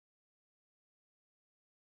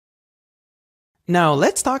Now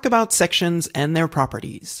let's talk about sections and their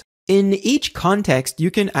properties. In each context,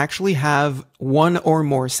 you can actually have one or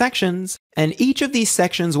more sections, and each of these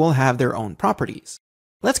sections will have their own properties.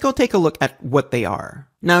 Let's go take a look at what they are.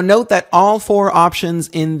 Now note that all four options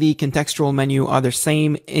in the contextual menu are the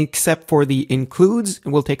same except for the includes,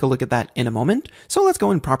 and we'll take a look at that in a moment. So let's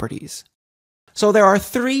go in properties. So there are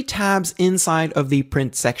three tabs inside of the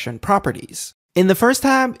print section properties. In the first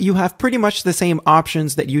tab, you have pretty much the same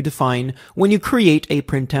options that you define when you create a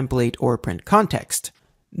print template or print context.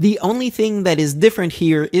 The only thing that is different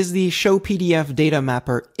here is the Show PDF Data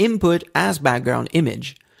Mapper input as background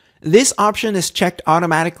image. This option is checked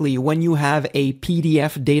automatically when you have a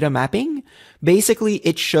PDF data mapping. Basically,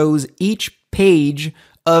 it shows each page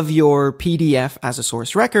of your PDF as a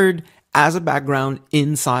source record as a background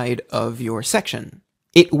inside of your section.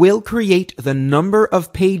 It will create the number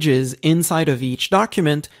of pages inside of each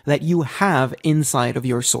document that you have inside of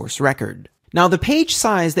your source record. Now, the page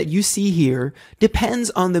size that you see here depends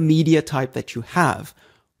on the media type that you have.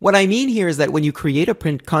 What I mean here is that when you create a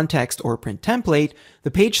print context or print template,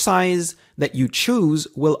 the page size that you choose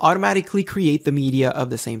will automatically create the media of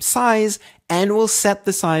the same size and will set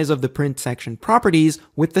the size of the print section properties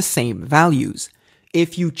with the same values.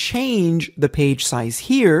 If you change the page size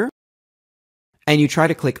here and you try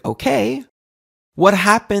to click OK, what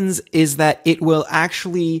happens is that it will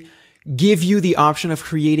actually give you the option of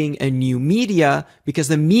creating a new media because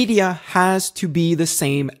the media has to be the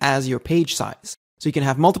same as your page size. So you can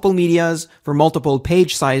have multiple medias for multiple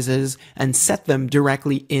page sizes and set them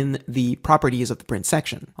directly in the properties of the print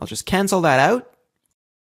section. I'll just cancel that out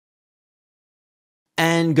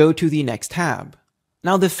and go to the next tab.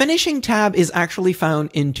 Now the finishing tab is actually found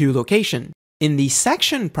in two locations, in the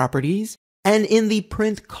section properties and in the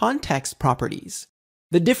print context properties.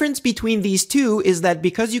 The difference between these two is that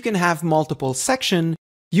because you can have multiple sections,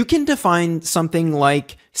 you can define something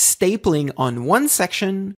like stapling on one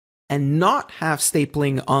section and not have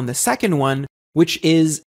stapling on the second one, which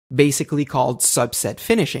is basically called subset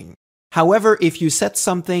finishing. However, if you set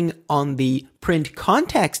something on the print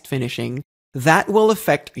context finishing, that will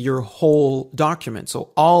affect your whole document.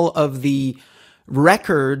 So all of the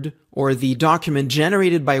record or the document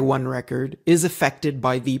generated by one record is affected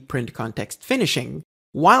by the print context finishing,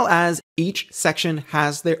 while as each section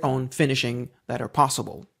has their own finishing that are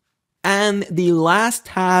possible. And the last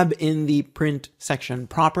tab in the print section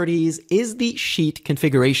properties is the sheet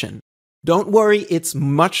configuration. Don't worry, it's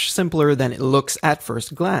much simpler than it looks at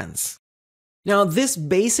first glance. Now, this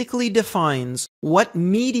basically defines what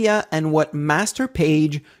media and what master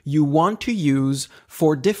page you want to use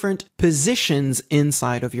for different positions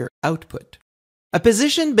inside of your output. A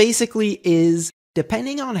position basically is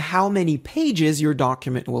depending on how many pages your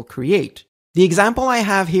document will create. The example I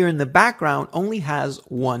have here in the background only has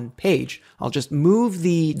one page. I'll just move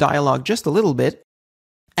the dialog just a little bit,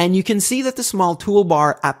 and you can see that the small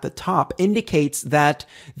toolbar at the top indicates that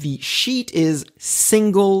the sheet is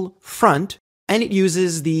single front, and it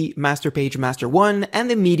uses the master page master 1 and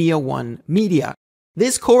the media 1 media.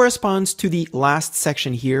 This corresponds to the last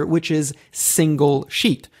section here, which is single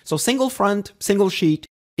sheet. So single front, single sheet,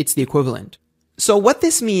 it's the equivalent. So what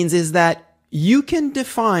this means is that you can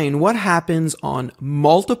define what happens on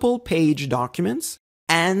multiple page documents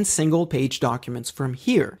and single page documents from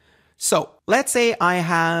here. So let's say I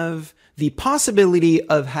have the possibility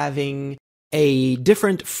of having a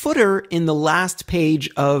different footer in the last page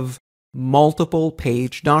of multiple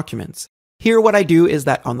page documents. Here what I do is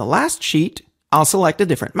that on the last sheet, I'll select a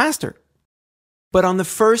different master. But on the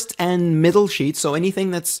first and middle sheet, so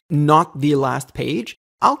anything that's not the last page,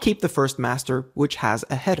 I'll keep the first master, which has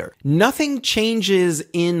a header. Nothing changes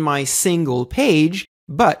in my single page,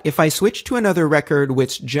 but if I switch to another record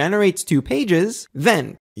which generates 2 pages,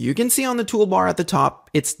 then you can see on the toolbar at the top,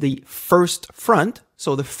 it's the first front,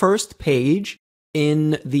 so the first page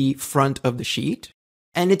in the front of the sheet,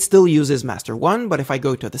 and it still uses master 1, but if I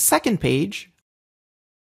go to the second page,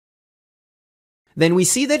 then we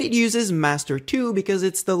see that it uses master 2 because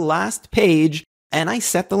it's the last page, and I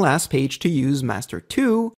set the last page to use master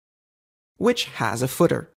 2, which has a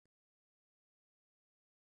footer.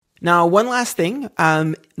 Now, one last thing,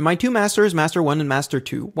 my 2 masters, master 1 and master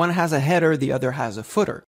 2, one has a header, the other has a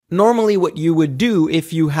footer. Normally what you would do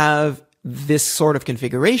if you have this sort of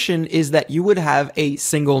configuration is that you would have a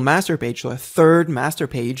single master page, so a third master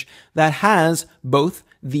page that has both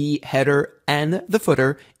the header and the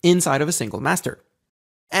footer inside of a single master.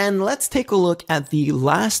 And let's take a look at the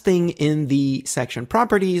last thing in the section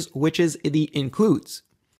properties, which is the includes.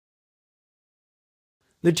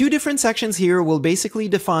 The 2 different sections here will basically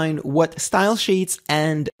define what style sheets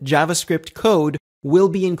and JavaScript code will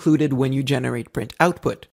be included when you generate print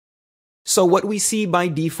output. So what we see by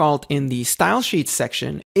default in the style sheets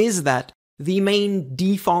section is that the main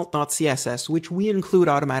default.css, which we include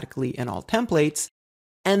automatically in all templates,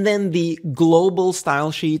 and then the global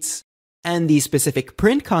style sheets and the specific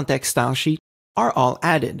print context style sheet are all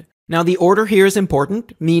added. Now the order here is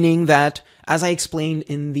important, meaning that, as I explained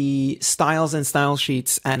in the styles and style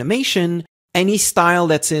sheets animation, any style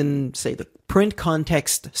that's in, say, the print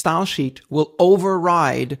context style sheet will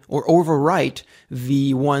override or overwrite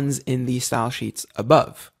the ones in the style sheets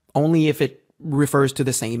above, only if it refers to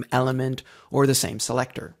the same element or the same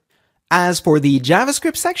selector. As for the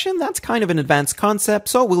JavaScript section, that's kind of an advanced concept,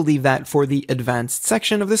 so we'll leave that for the advanced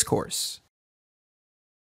section of this course.